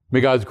May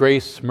God's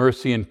grace,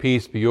 mercy, and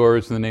peace be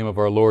yours in the name of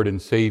our Lord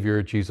and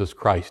Savior, Jesus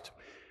Christ.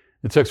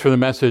 The text for the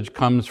message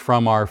comes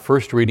from our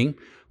first reading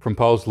from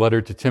Paul's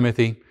letter to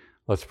Timothy.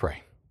 Let's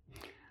pray.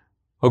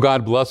 O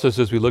God, bless us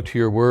as we look to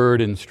your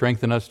word and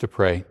strengthen us to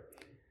pray,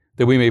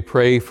 that we may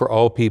pray for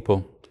all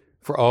people,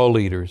 for all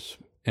leaders.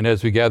 And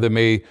as we gather,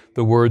 may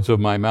the words of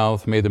my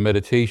mouth, may the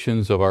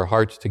meditations of our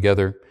hearts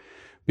together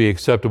be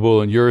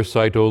acceptable in your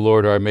sight, O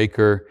Lord, our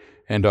Maker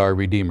and our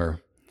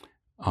Redeemer.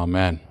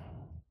 Amen.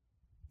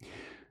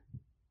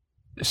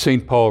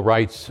 St. Paul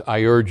writes,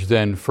 I urge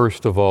then,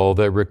 first of all,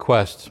 that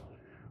requests,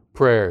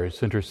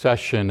 prayers,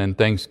 intercession, and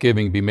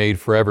thanksgiving be made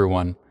for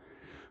everyone,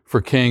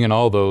 for king and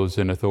all those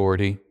in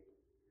authority,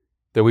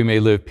 that we may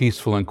live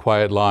peaceful and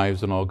quiet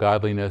lives in all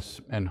godliness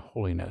and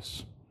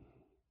holiness.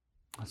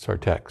 That's our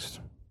text.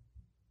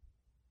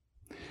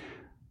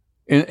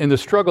 In the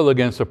struggle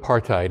against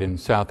apartheid in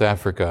South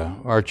Africa,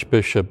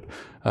 Archbishop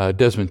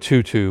Desmond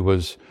Tutu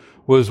was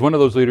one of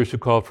those leaders who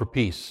called for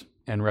peace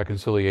and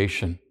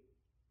reconciliation.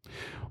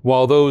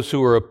 While those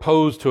who were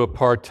opposed to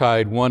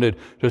apartheid wanted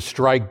to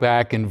strike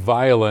back in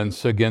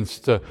violence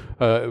against,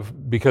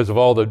 because of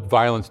all the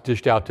violence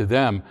dished out to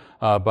them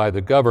by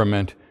the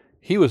government,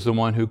 he was the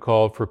one who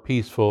called for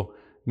peaceful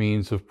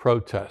means of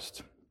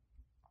protest.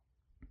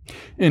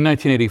 In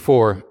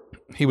 1984,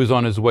 he was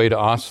on his way to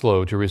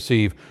Oslo to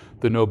receive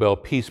the Nobel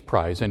Peace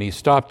Prize, and he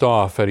stopped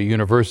off at a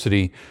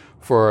university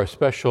for a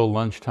special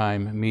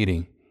lunchtime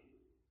meeting.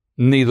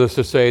 Needless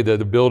to say that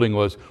the building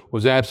was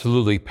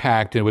absolutely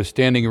packed. It was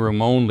standing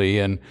room only,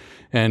 and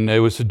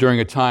it was during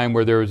a time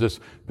where there was this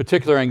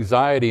particular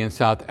anxiety in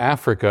South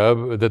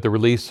Africa that the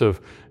release of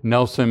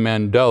Nelson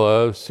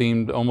Mandela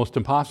seemed almost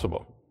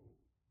impossible.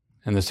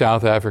 And the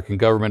South African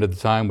government at the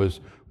time was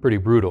pretty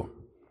brutal.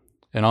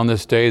 And on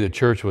this day, the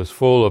church was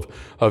full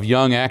of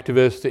young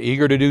activists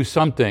eager to do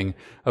something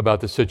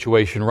about the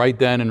situation right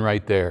then and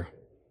right there.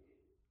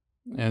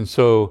 And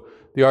so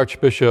the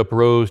Archbishop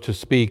rose to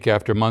speak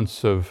after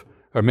minutes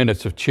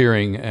of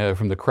cheering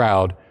from the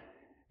crowd.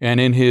 And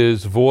in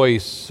his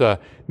voice,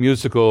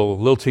 musical,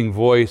 lilting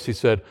voice, he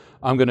said,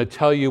 I'm going to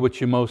tell you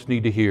what you most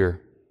need to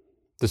hear.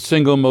 The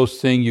single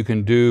most thing you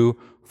can do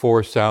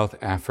for South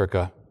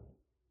Africa.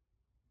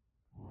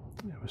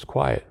 It was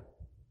quiet.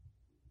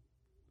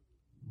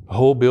 The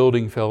whole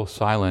building fell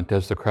silent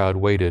as the crowd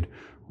waited,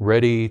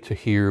 ready to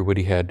hear what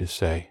he had to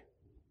say.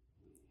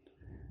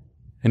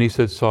 And he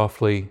said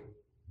softly,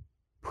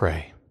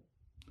 pray.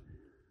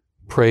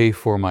 Pray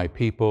for my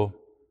people.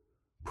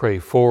 Pray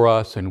for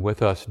us and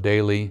with us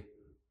daily.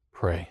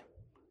 Pray.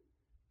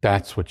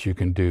 That's what you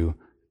can do.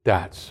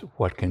 That's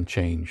what can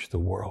change the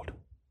world.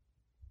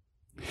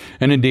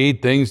 And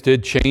indeed, things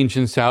did change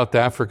in South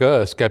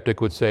Africa. A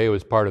skeptic would say it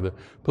was part of the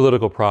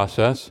political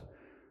process.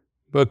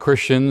 But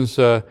Christians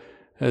say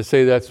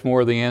that's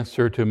more the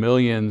answer to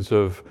millions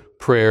of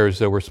prayers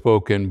that were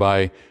spoken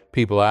by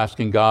people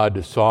asking God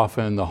to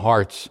soften the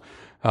hearts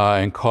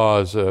and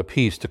cause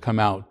peace to come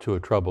out to a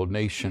troubled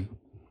nation.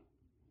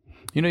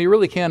 You know, you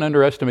really can't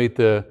underestimate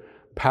the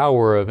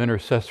power of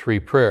intercessory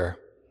prayer.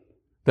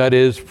 That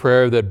is,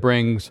 prayer that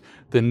brings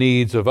the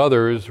needs of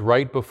others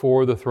right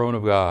before the throne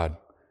of God.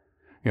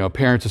 You know,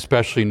 parents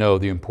especially know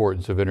the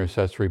importance of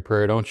intercessory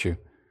prayer, don't you?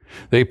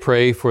 They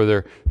pray for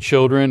their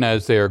children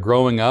as they are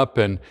growing up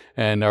and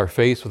are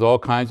faced with all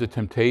kinds of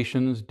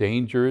temptations,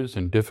 dangers,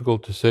 and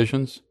difficult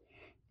decisions.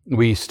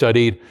 We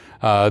studied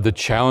the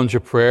challenge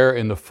of prayer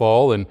in the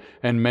fall, and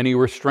many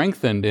were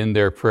strengthened in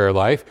their prayer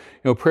life.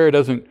 You know, prayer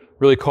doesn't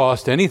really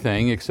cost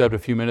anything except a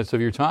few minutes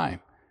of your time.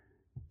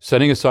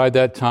 Setting aside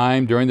that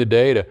time during the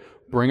day to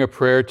bring a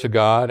prayer to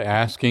God,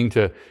 asking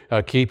to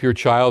keep your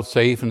child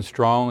safe and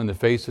strong in the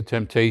face of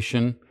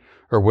temptation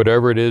or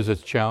whatever it is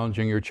that's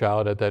challenging your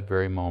child at that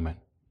very moment.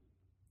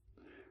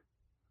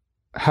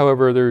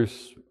 However,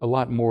 there's a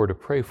lot more to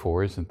pray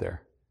for, isn't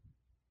there?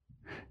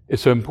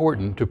 It's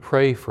important to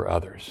pray for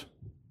others.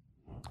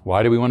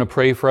 Why do we want to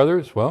pray for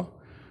others? Well,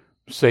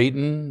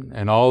 Satan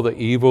and all the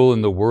evil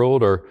in the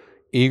world are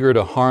eager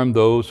to harm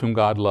those whom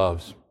God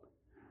loves.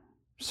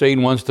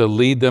 Satan wants to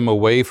lead them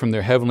away from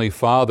their Heavenly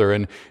Father,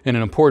 and an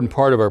important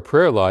part of our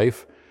prayer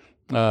life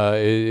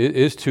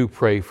is to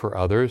pray for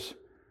others,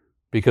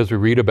 because we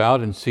read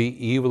about and see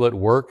evil at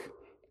work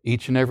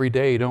each and every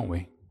day, don't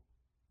we?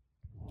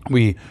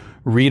 We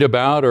read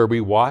about or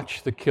we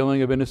watch the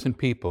killing of innocent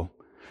people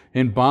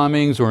in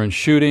bombings or in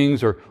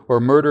shootings or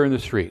murder in the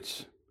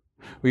streets.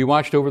 We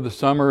watched over the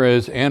summer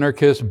as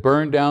anarchists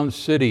burned down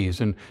cities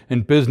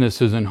and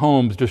businesses and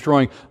homes,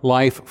 destroying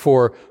life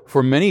for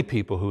many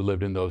people who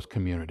lived in those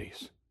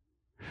communities.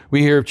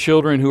 We hear of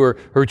children who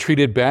are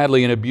treated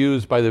badly and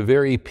abused by the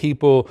very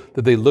people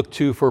that they look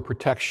to for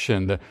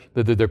protection,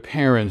 their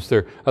parents,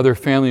 their other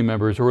family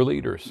members or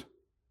leaders.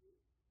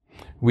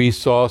 We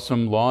saw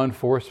some law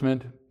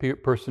enforcement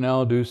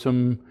personnel do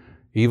some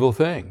evil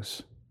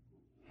things.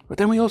 But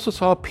then we also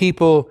saw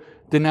people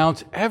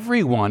denounce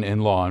everyone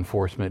in law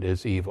enforcement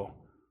as evil.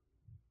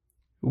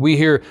 We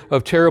hear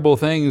of terrible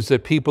things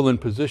that people in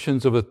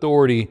positions of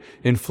authority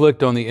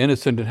inflict on the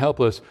innocent and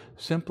helpless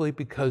simply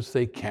because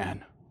they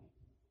can,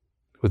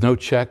 with no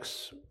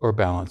checks or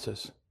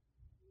balances.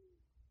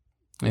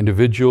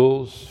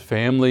 Individuals,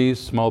 families,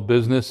 small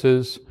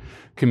businesses,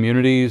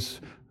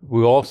 communities,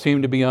 we all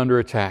seem to be under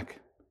attack.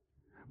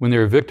 When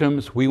there are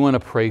victims, we want to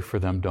pray for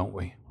them, don't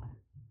we?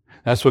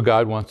 That's what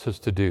God wants us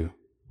to do.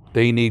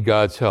 They need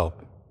God's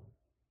help.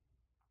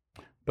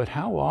 But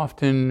how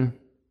often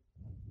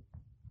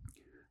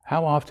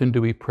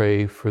do we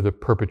pray for the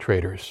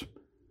perpetrators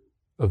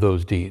of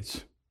those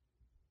deeds?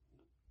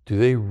 Do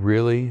they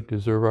really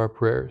deserve our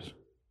prayers?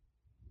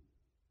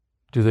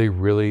 Do they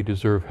really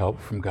deserve help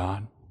from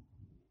God?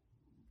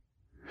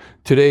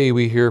 Today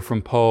we hear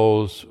from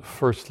Paul's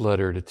first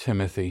letter to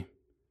Timothy.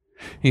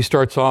 He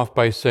starts off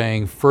by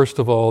saying, "First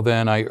of all,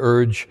 then, I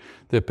urge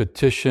that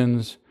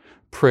petitions,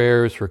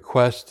 prayers,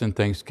 requests, and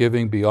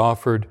thanksgiving be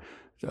offered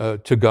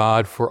to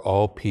God for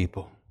all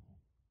people."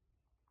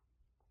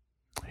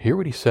 Hear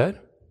what he said?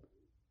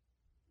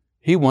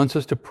 He wants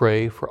us to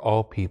pray for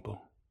all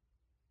people,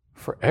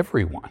 for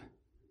everyone.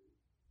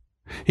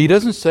 He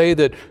doesn't say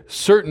that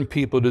certain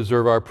people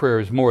deserve our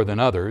prayers more than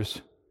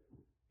others.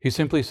 He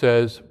simply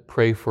says,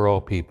 pray for all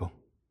people.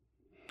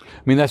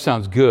 I mean, that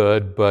sounds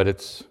good, but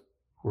it's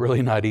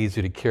really not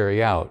easy to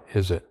carry out,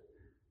 is it?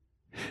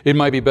 It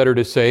might be better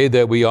to say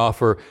that we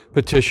offer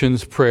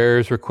petitions,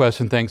 prayers, requests,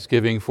 and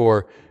thanksgiving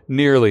for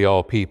nearly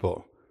all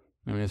people.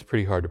 I mean, it's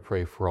pretty hard to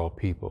pray for all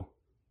people.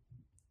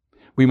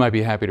 We might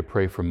be happy to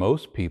pray for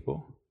most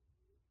people,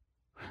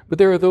 but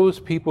there are those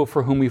people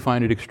for whom we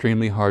find it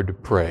extremely hard to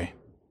pray.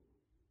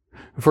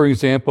 For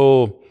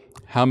example,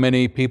 how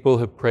many people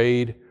have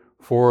prayed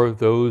for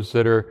those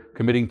that are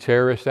committing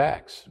terrorist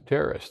acts,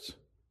 terrorists?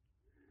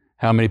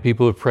 How many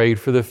people have prayed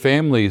for the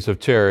families of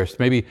terrorists?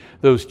 Maybe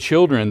those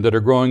children that are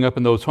growing up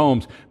in those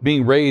homes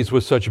being raised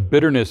with such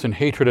bitterness and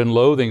hatred and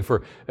loathing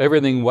for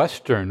everything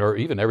Western or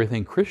even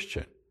everything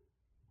Christian.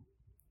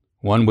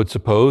 One would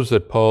suppose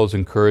that Paul's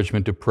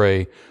encouragement to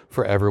pray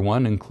for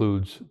everyone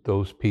includes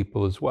those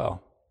people as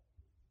well.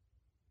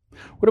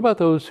 What about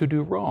those who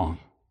do wrong?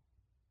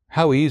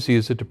 How easy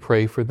is it to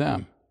pray for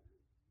them?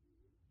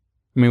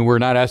 I mean, we're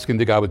not asking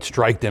that God would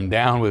strike them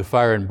down with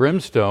fire and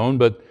brimstone,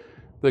 but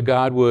that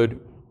God would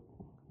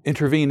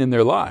intervene in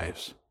their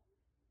lives.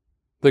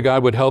 That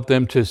God would help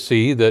them to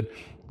see that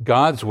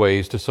God's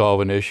ways to solve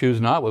an issue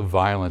is not with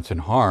violence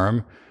and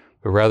harm,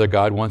 but rather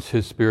God wants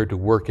His Spirit to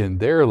work in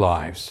their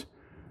lives,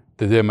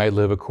 that they might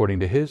live according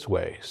to His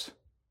ways.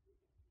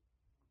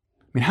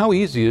 I mean, how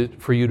easy is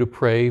it for you to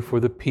pray for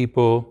the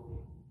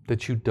people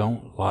that you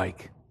don't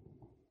like?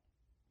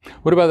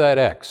 What about that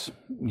ex?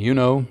 You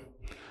know,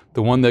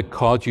 the one that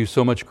caused you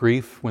so much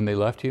grief when they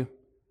left you?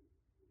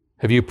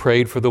 Have you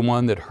prayed for the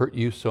one that hurt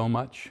you so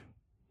much?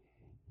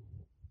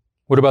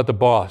 What about the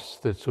boss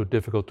that's so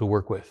difficult to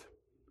work with?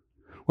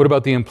 What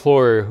about the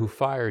employer who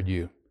fired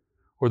you?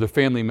 Or the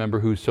family member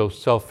who's so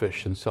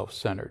selfish and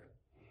self-centered?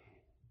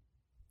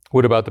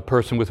 What about the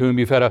person with whom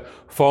you've had a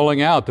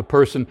falling out, the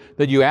person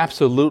that you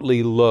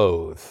absolutely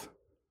loathe?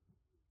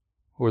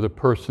 Or the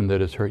person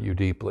that has hurt you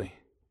deeply?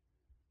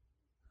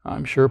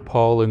 I'm sure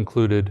Paul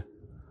included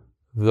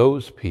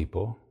those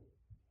people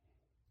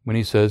when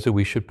he says that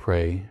we should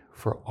pray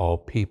for all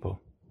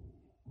people.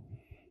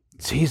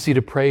 It's easy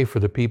to pray for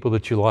the people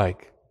that you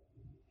like,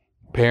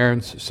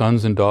 parents,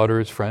 sons and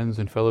daughters, friends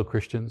and fellow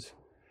Christians,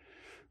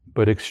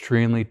 but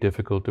extremely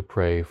difficult to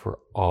pray for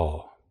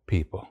all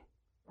people.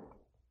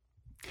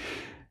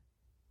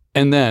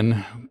 And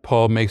then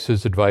Paul makes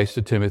his advice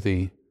to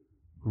Timothy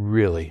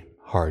really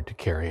hard to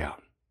carry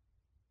out.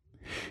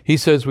 He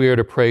says we are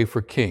to pray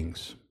for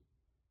kings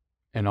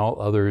and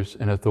all others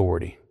in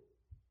authority.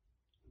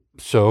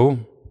 So,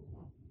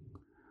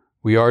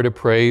 we are to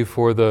pray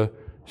for the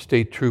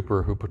state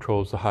trooper who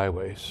patrols the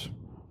highways,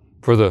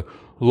 for the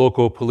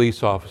local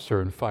police officer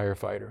and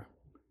firefighter,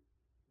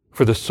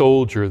 for the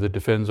soldier that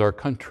defends our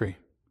country,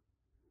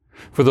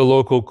 for the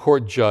local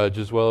court judge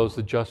as well as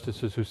the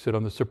justices who sit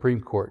on the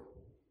Supreme Court,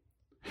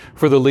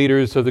 for the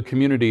leaders of the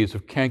communities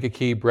of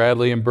Kankakee,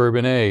 Bradley, and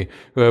Bourbonnais.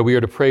 We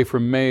are to pray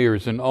for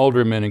mayors and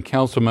aldermen and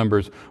council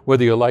members,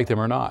 whether you like them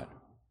or not.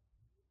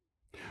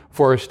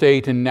 For our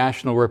state and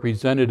national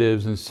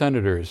representatives and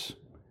senators,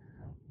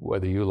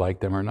 whether you like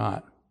them or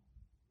not.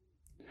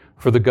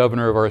 For the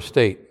governor of our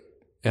state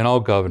and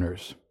all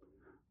governors,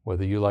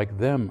 whether you like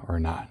them or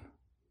not.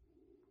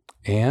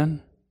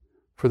 And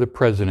for the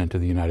President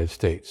of the United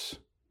States,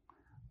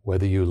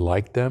 whether you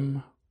like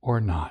them or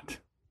not.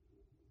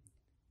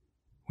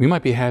 We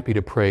might be happy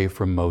to pray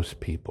for most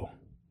people,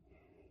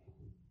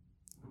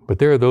 but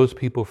there are those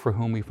people for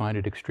whom we find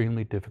it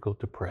extremely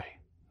difficult to pray,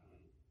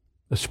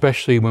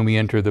 especially when we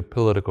enter the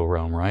political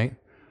realm, right?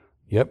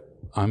 Yep,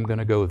 I'm going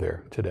to go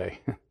there today.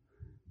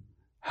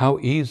 How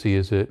easy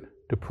is it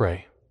to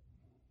pray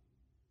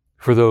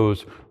for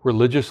those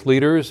religious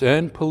leaders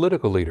and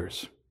political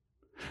leaders?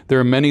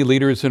 There are many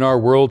leaders in our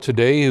world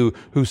today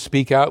who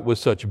speak out with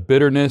such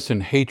bitterness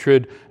and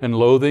hatred and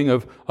loathing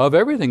of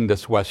everything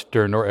that's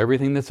Western or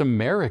everything that's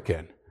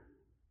American.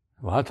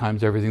 A lot of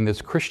times everything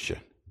that's Christian.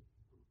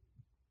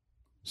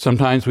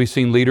 Sometimes we've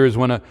seen leaders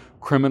want to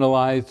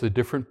criminalize a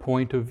different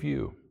point of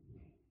view.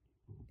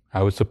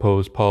 I would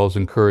suppose Paul's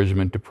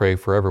encouragement to pray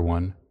for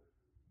everyone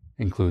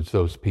includes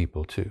those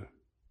people too.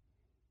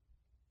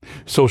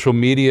 Social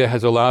media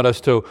has allowed us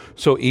to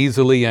so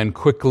easily and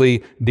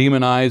quickly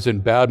demonize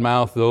and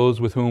badmouth those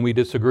with whom we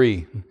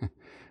disagree.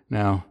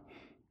 Now,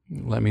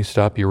 let me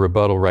stop your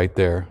rebuttal right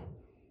there,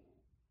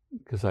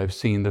 because I've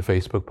seen the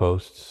Facebook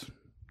posts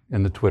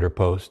and the Twitter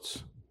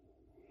posts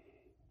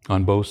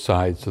on both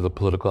sides of the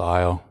political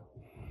aisle.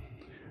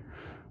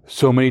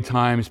 So many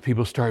times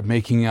people start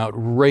making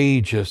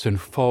outrageous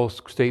and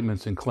false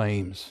statements and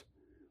claims.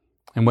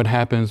 And what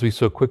happens? We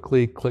so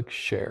quickly click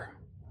share.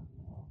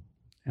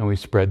 And we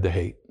spread the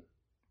hate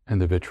and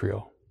the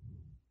vitriol.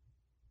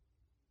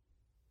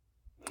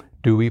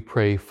 Do we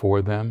pray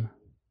for them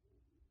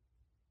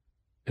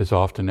as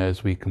often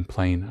as we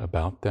complain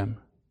about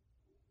them?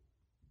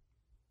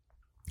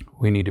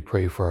 We need to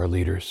pray for our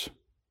leaders,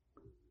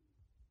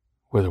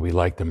 whether we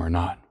like them or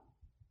not.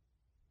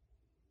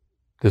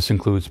 This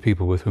includes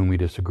people with whom we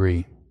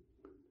disagree,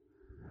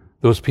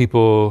 those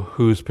people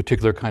whose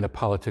particular kind of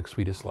politics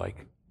we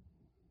dislike,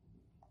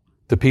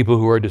 the people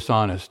who are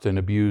dishonest and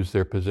abuse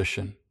their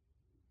position.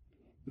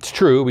 It's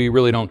true, we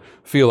really don't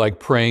feel like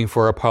praying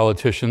for our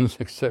politicians,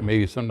 except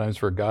maybe sometimes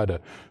for God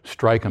to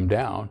strike them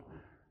down.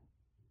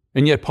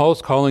 And yet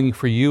Paul's calling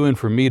for you and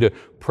for me to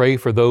pray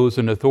for those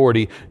in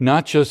authority,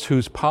 not just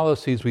whose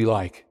policies we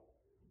like,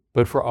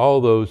 but for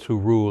all those who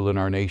rule in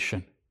our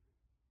nation.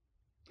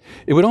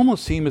 It would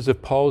almost seem as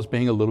if Paul's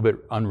being a little bit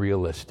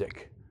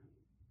unrealistic.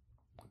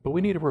 But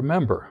we need to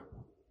remember,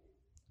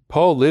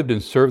 Paul lived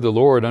and served the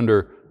Lord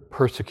under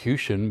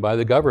persecution by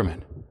the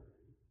government.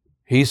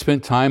 He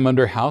spent time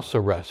under house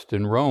arrest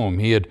in Rome.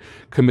 He had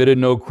committed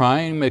no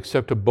crime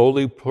except to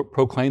boldly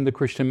proclaim the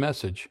Christian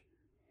message.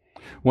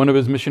 One of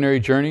his missionary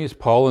journeys,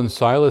 Paul and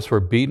Silas were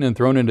beaten and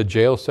thrown into a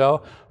jail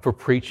cell for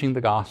preaching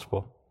the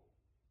gospel.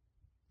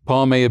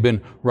 Paul may have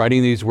been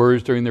writing these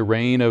words during the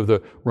reign of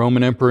the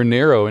Roman Emperor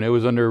Nero, and it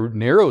was under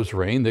Nero's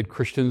reign that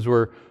Christians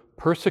were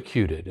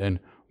persecuted and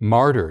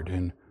martyred,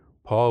 and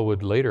Paul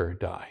would later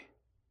die.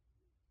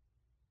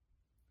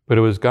 But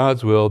it was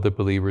God's will that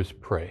believers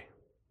pray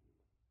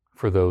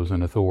for those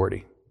in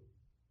authority.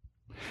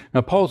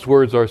 Now, Paul's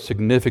words are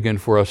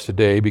significant for us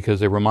today because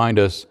they remind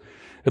us,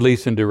 at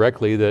least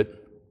indirectly, that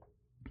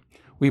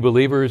we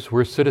believers,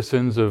 we're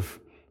citizens of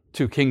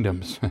two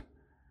kingdoms.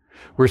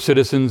 We're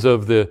citizens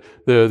of the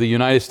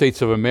United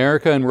States of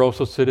America, and we're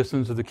also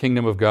citizens of the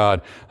kingdom of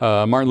God.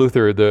 Martin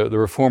Luther, the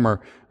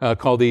reformer,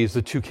 called these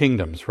the two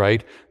kingdoms,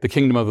 right? The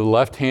kingdom of the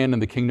left hand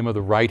and the kingdom of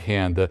the right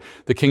hand.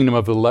 The kingdom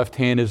of the left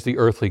hand is the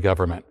earthly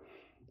government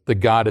that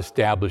God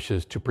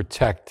establishes to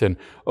protect and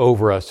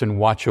over us and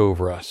watch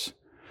over us.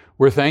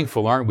 We're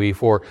thankful, aren't we,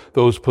 for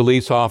those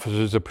police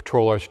officers that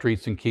patrol our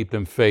streets and keep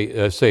them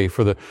safe,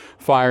 for the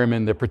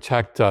firemen that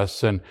protect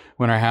us and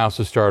when our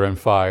houses start on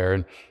fire,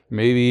 and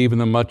maybe even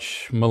the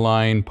much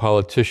maligned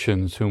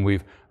politicians whom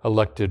we've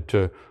elected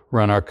to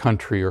run our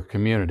country or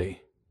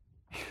community.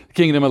 The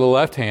kingdom of the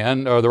left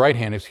hand, or the right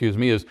hand,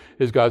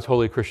 is God's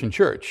holy Christian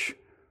church.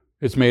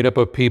 It's made up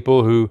of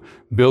people who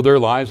build their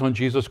lives on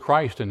Jesus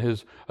Christ and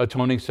His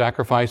atoning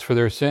sacrifice for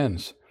their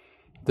sins.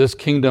 This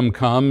kingdom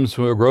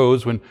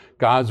grows when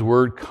God's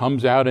word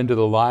comes out into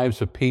the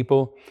lives of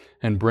people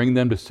and bring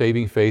them to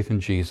saving faith in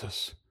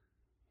Jesus.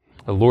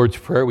 The Lord's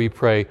Prayer, we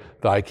pray,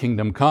 Thy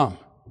kingdom come.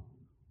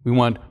 We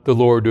want the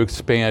Lord to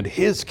expand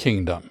His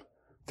kingdom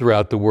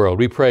throughout the world.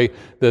 We pray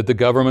that the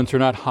governments are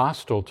not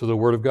hostile to the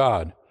Word of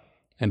God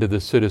and to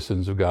the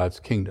citizens of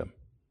God's kingdom.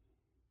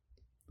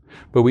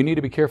 But we need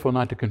to be careful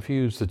not to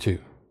confuse the two.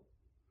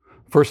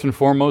 First and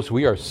foremost,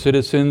 we are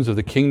citizens of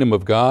the kingdom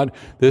of God.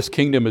 This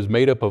kingdom is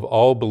made up of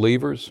all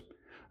believers,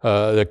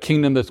 the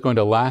kingdom that's going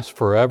to last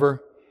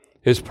forever.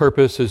 His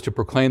purpose is to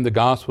proclaim the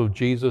gospel of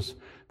Jesus,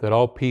 that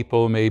all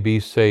people may be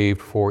saved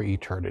for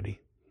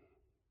eternity.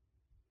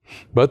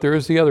 But there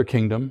is the other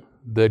kingdom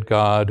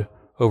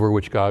over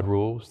which God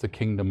rules, the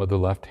kingdom of the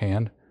left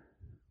hand,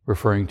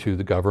 referring to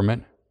the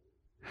government.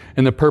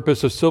 And the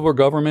purpose of civil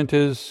government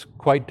is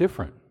quite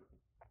different.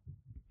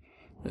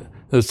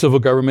 The civil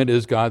government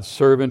is God's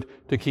servant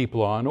to keep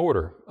law and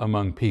order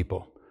among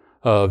people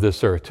of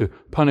this earth, to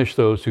punish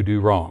those who do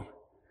wrong.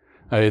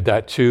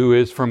 That too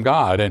is from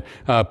God.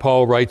 And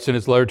Paul writes in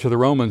his letter to the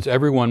Romans,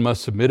 everyone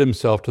must submit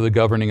himself to the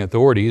governing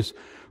authorities,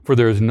 for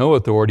there is no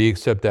authority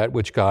except that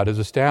which God has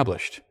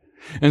established.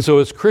 And so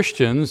as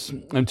Christians,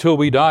 until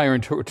we die or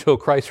until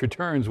Christ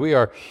returns,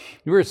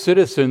 we're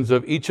citizens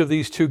of each of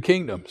these two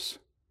kingdoms.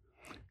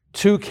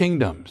 Two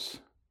kingdoms.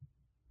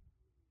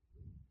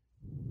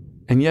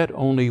 And yet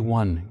only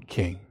one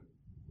king.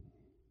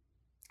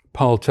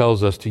 Paul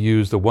tells us to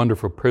use the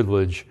wonderful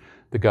privilege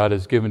that God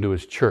has given to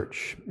His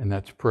church, and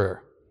that's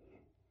prayer.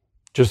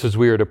 Just as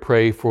we are to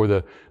pray for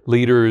the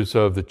leaders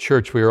of the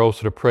church, we are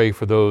also to pray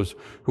for those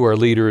who are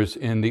leaders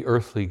in the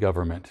earthly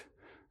government,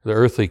 the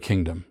earthly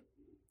kingdom.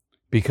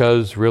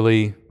 Because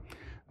really,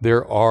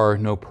 there are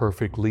no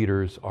perfect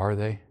leaders, are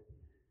they?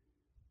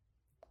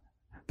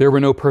 There were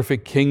no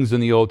perfect kings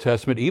in the Old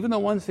Testament, even the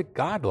ones that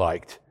God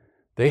liked.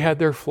 They had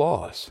their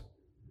flaws.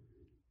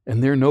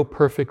 And there are no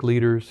perfect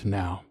leaders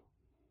now.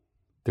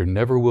 There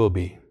never will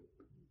be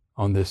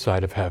on this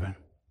side of heaven.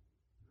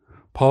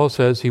 Paul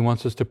says he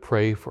wants us to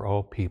pray for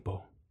all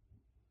people,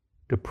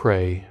 to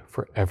pray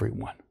for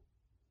everyone.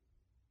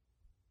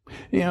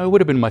 It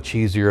would have been much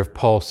easier if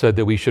Paul said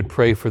that we should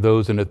pray for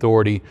those in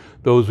authority,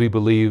 those we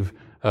believe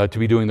to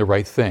be doing the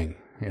right thing,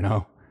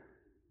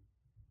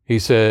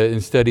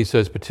 Instead he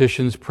says,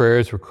 petitions,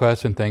 prayers,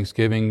 requests, and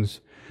thanksgivings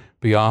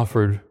be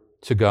offered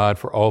to God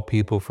for all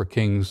people, for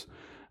kings,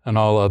 and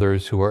all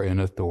others who are in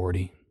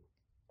authority.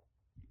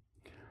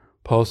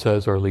 Paul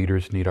says our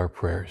leaders need our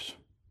prayers.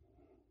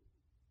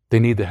 They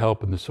need the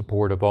help and the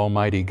support of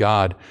Almighty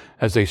God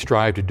as they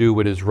strive to do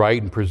what is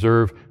right and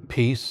preserve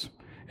peace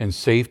and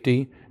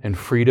safety and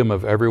freedom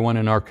of everyone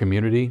in our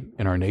community,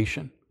 in our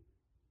nation.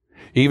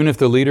 Even if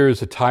the leader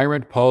is a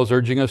tyrant, Paul is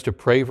urging us to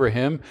pray for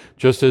him,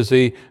 just as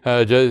they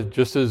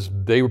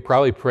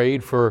probably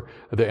prayed for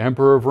the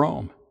emperor of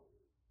Rome.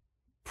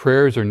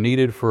 Prayers are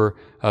needed for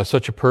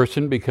such a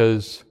person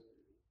because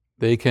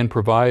they can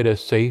provide a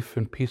safe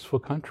and peaceful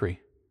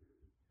country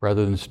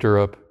rather than stir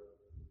up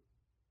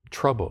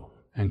trouble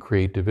and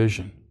create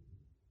division.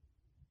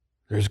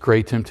 There's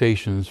great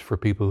temptations for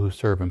people who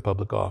serve in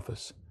public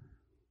office.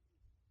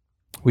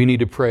 We need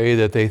to pray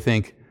that they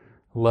think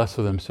less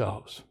of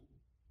themselves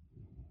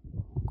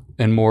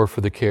and more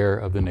for the care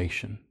of the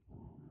nation,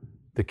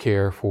 the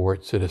care for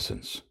its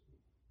citizens,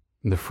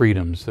 and the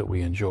freedoms that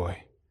we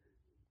enjoy.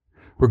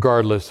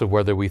 Regardless of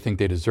whether we think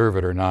they deserve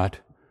it or not,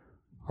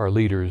 our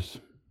leaders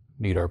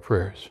need our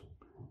prayers.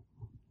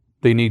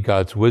 They need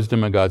God's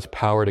wisdom and God's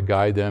power to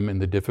guide them in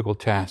the difficult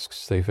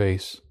tasks they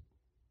face.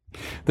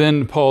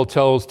 Then Paul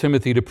tells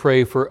Timothy to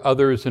pray for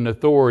others in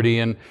authority,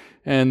 and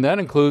that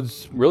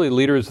includes really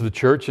leaders of the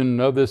church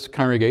and of this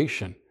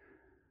congregation.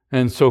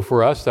 And so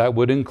for us, that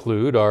would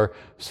include our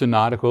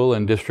synodical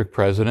and district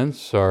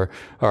presidents, our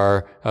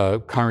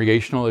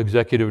congregational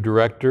executive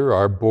director,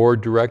 our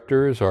board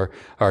directors,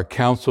 our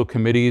council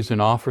committees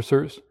and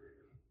officers.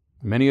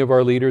 Many of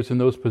our leaders in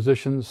those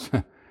positions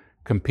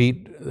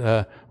compete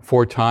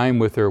for time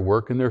with their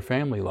work and their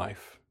family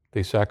life.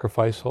 They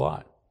sacrifice a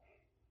lot.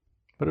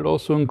 But it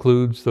also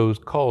includes those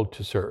called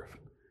to serve: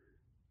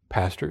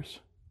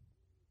 pastors,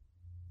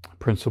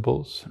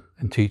 principals,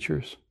 and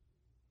teachers.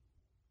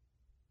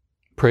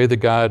 Pray that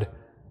God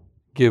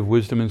give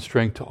wisdom and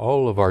strength to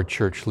all of our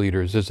church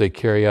leaders as they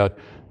carry out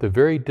the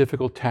very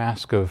difficult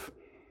task of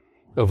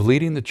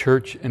leading the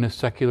church in a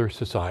secular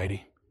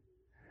society.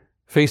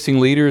 Facing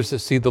leaders that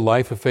see the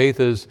life of faith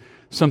as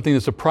something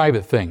that's a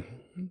private thing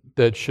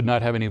that should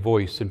not have any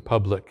voice in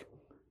public.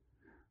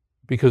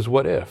 Because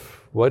what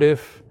if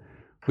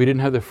we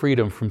didn't have the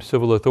freedom from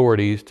civil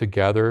authorities to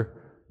gather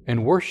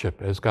and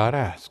worship as God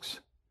asks?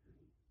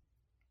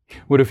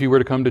 What if you were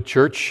to come to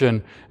church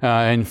and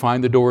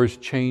find the doors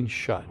chained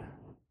shut?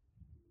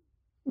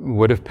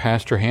 What if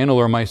Pastor Handel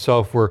or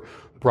myself were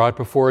brought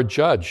before a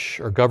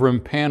judge or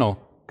government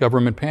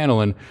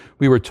panel, and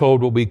we were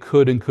told what we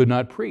could and could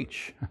not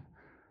preach?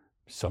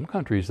 Some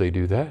countries, they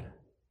do that.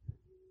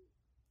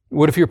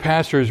 What if your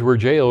pastors were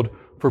jailed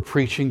for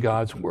preaching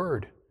God's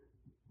word?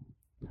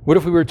 What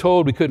if we were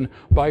told we couldn't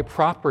buy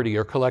property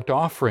or collect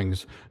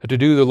offerings to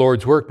do the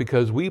Lord's work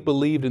because we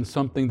believed in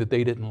something that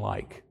they didn't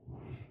like?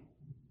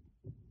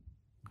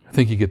 I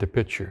think you get the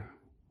picture.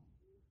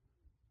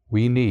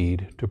 We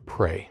need to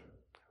pray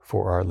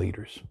for our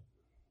leaders.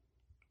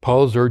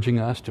 Paul is urging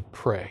us to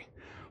pray.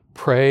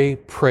 Pray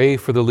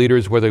for the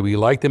leaders, whether we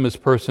like them as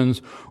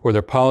persons or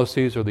their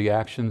policies or the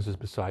actions is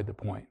beside the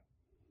point.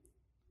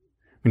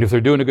 If they're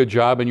doing a good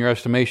job in your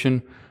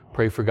estimation,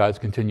 pray for God's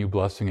continued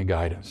blessing and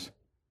guidance.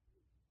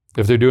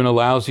 If they're doing a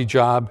lousy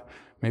job,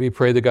 maybe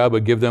pray that God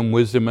would give them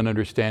wisdom and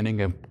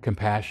understanding and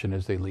compassion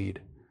as they lead.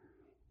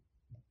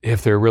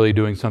 If they're really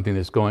doing something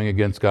that's going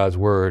against God's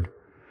word,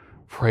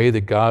 pray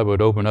that God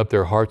would open up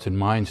their hearts and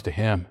minds to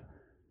Him.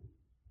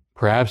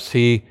 Perhaps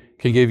He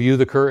can give you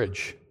the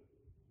courage,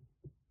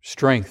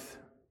 strength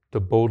to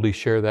boldly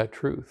share that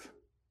truth.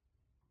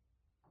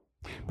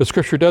 But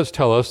Scripture does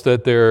tell us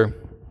that there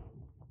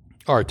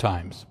are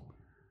times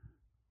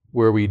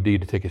where we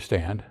need to take a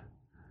stand,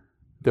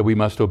 that we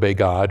must obey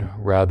God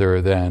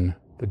rather than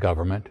the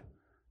government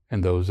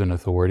and those in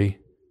authority.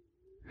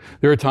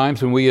 There are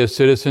times when we as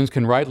citizens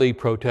can rightly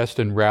protest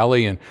and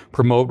rally and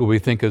promote what we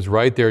think is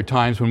right. There are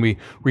times when we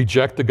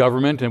reject the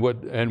government and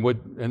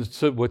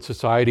what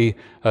society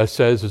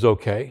says is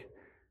okay.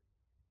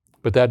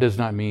 But that does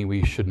not mean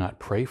we should not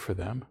pray for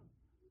them.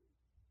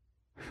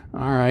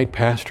 All right,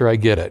 Pastor, I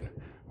get it.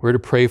 We're to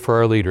pray for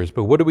our leaders,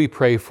 but what do we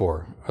pray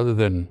for other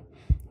than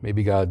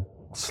maybe God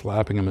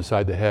slapping them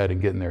aside the head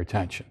and getting their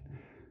attention?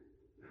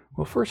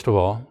 Well, first of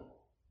all,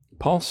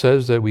 Paul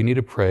says that we need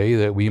to pray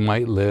that we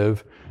might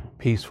live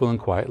peaceful and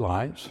quiet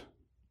lives.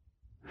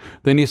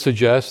 Then he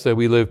suggests that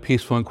we live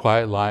peaceful and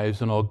quiet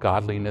lives in all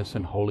godliness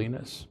and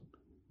holiness.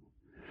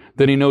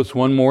 Then he notes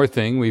one more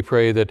thing. We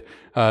pray that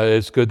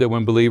it's good that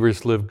when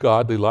believers live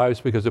godly lives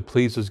because it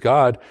pleases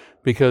God,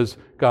 because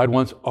God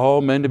wants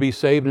all men to be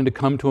saved and to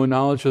come to a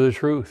knowledge of the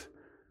truth.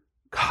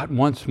 God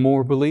wants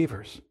more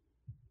believers.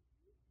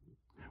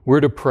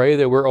 We're to pray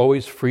that we're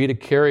always free to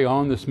carry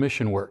on this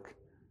mission work,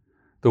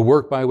 the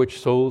work by which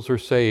souls are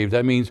saved.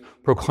 That means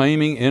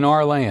proclaiming in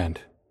our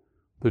land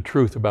the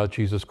truth about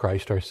Jesus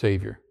Christ, our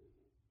Savior.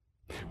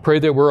 Pray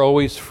that we're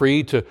always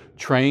free to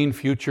train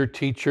future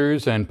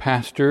teachers and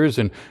pastors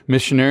and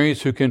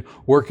missionaries who can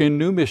work in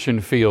new mission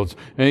fields,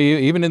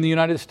 even in the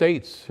United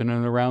States and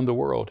around the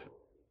world.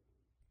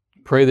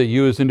 Pray that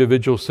you as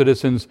individual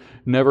citizens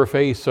never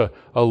face a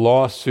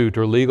lawsuit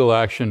or legal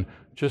action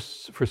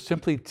just for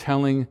simply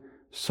telling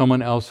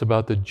someone else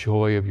about the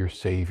joy of your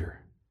Savior.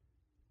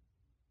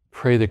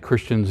 Pray that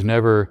Christians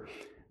never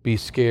be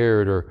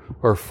scared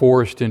or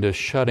forced into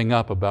shutting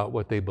up about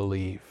what they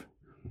believe.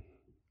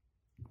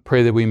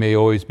 Pray that we may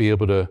always be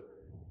able to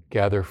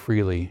gather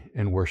freely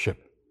in worship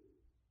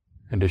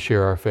and to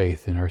share our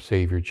faith in our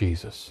Savior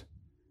Jesus.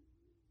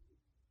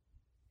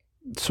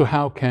 So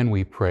how can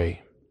we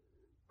pray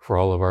for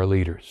all of our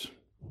leaders?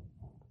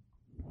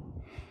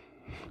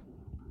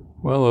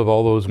 Well, of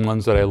all those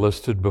ones that I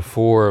listed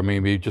before,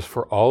 maybe just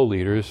for all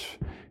leaders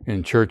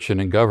in church and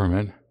in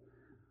government,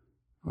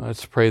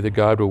 let's pray that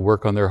God will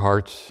work on their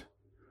hearts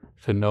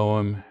to know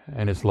Him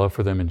and His love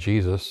for them in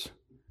Jesus.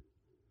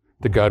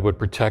 That God would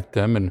protect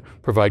them and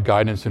provide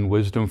guidance and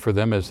wisdom for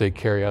them as they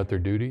carry out their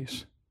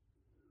duties.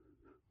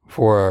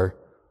 For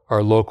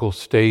our local,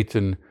 state,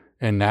 and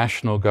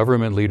national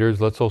government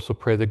leaders, let's also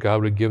pray that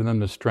God would give them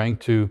the strength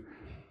to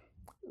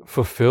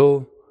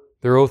fulfill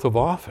their oath of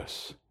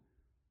office.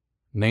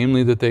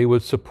 Namely, that they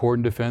would support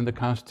and defend the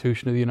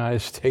Constitution of the United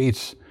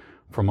States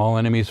from all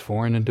enemies,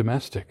 foreign and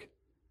domestic.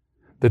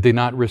 That they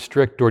not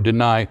restrict or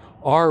deny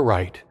our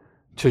right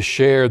to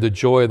share the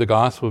joy of the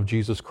gospel of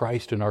Jesus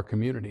Christ in our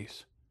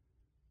communities.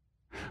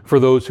 For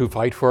those who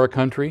fight for our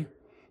country,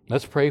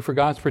 let's pray for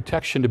God's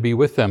protection to be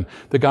with them,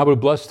 that God would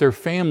bless their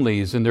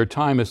families in their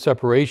time of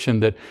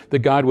separation,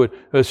 that God would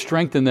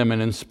strengthen them and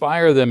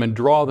inspire them and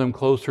draw them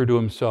closer to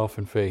Himself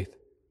in faith.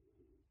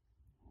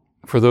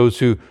 For those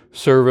who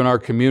serve in our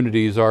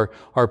communities, our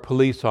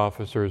police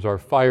officers, our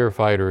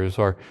firefighters,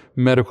 our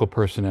medical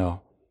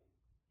personnel,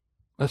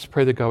 let's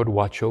pray that God would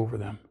watch over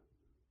them,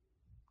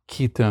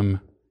 keep them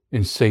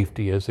in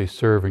safety as they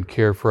serve and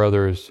care for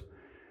others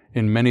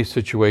in many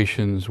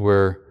situations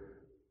where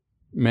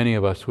many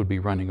of us would be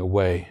running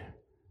away.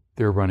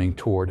 They're running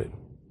toward it.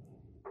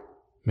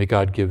 May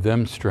God give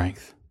them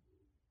strength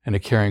and a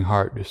caring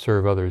heart to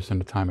serve others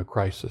in a time of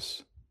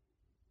crisis.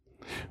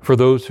 For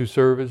those who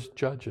serve as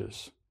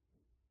judges,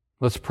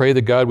 let's pray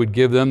that God would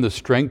give them the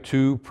strength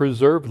to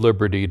preserve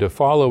liberty, to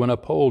follow and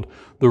uphold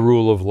the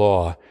rule of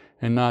law,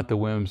 and not the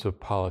whims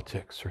of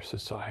politics or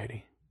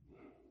society.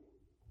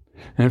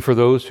 And for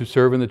those who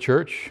serve in the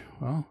church,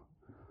 well,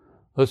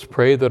 let's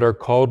pray that our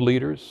called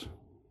leaders,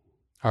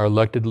 our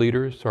elected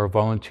leaders, our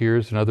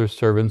volunteers, and other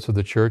servants of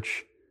the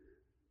church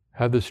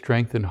have the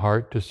strength and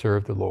heart to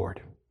serve the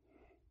Lord.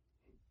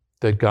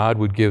 That God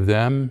would give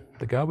them,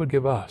 that God would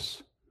give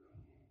us,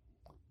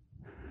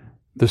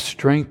 the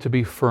strength to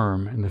be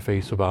firm in the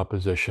face of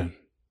opposition,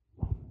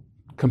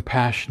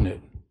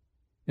 compassionate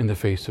in the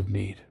face of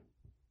need,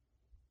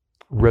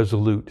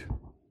 resolute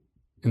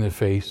in the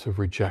face of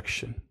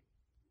rejection,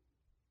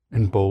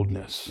 and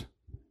boldness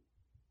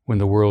when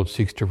the world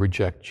seeks to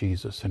reject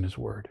Jesus and His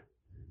Word.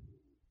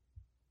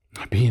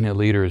 Being a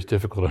leader is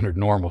difficult under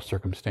normal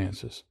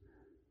circumstances.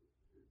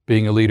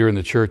 Being a leader in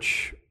the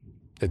church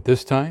at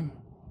this time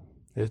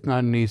is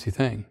not an easy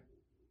thing.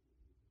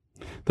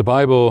 The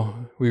Bible,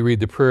 we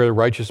read the prayer of the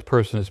righteous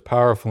person is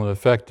powerful and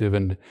effective,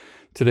 and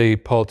today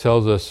Paul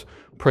tells us,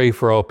 pray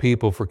for all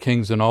people, for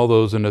kings and all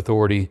those in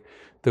authority,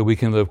 that we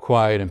can live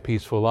quiet and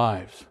peaceful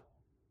lives.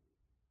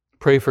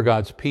 Pray for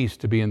God's peace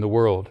to be in the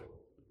world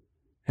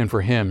and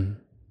for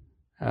Him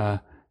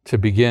to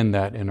begin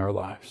that in our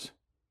lives.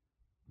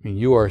 I mean,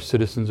 you are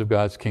citizens of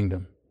God's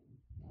kingdom,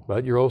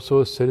 but you're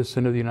also a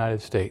citizen of the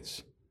United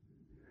States.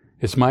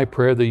 It's my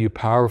prayer that you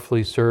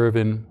powerfully serve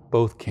in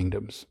both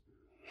kingdoms.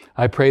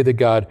 I pray that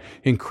God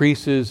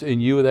increases in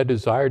you that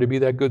desire to be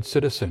that good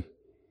citizen.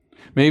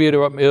 Maybe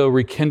it'll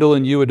rekindle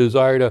in you a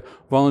desire to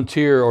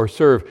volunteer or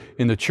serve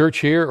in the church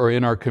here or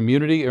in our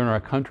community or in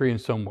our country in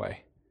some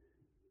way.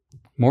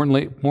 More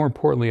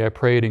importantly, I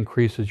pray it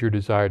increases your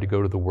desire to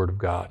go to the Word of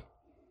God,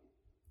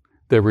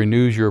 that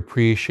renews your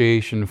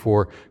appreciation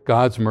for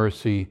God's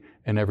mercy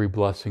and every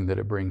blessing that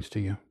it brings to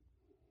you.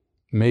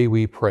 May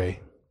we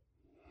pray.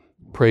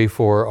 Pray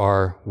for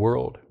our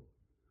world.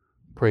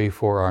 Pray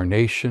for our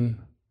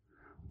nation.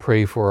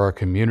 Pray for our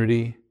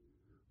community.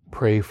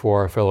 Pray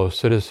for our fellow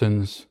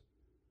citizens.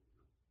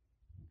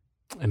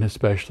 And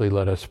especially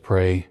let us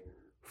pray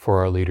for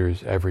our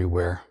leaders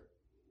everywhere,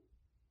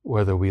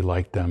 whether we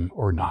like them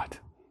or not.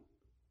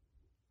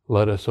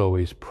 Let us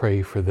always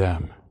pray for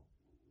them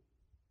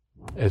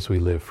as we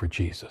live for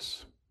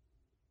Jesus.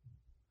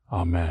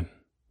 Amen.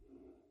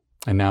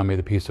 And now may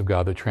the peace of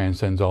God that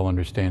transcends all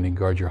understanding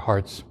guard your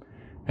hearts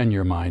and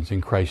your minds in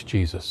Christ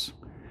Jesus.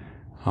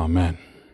 Amen.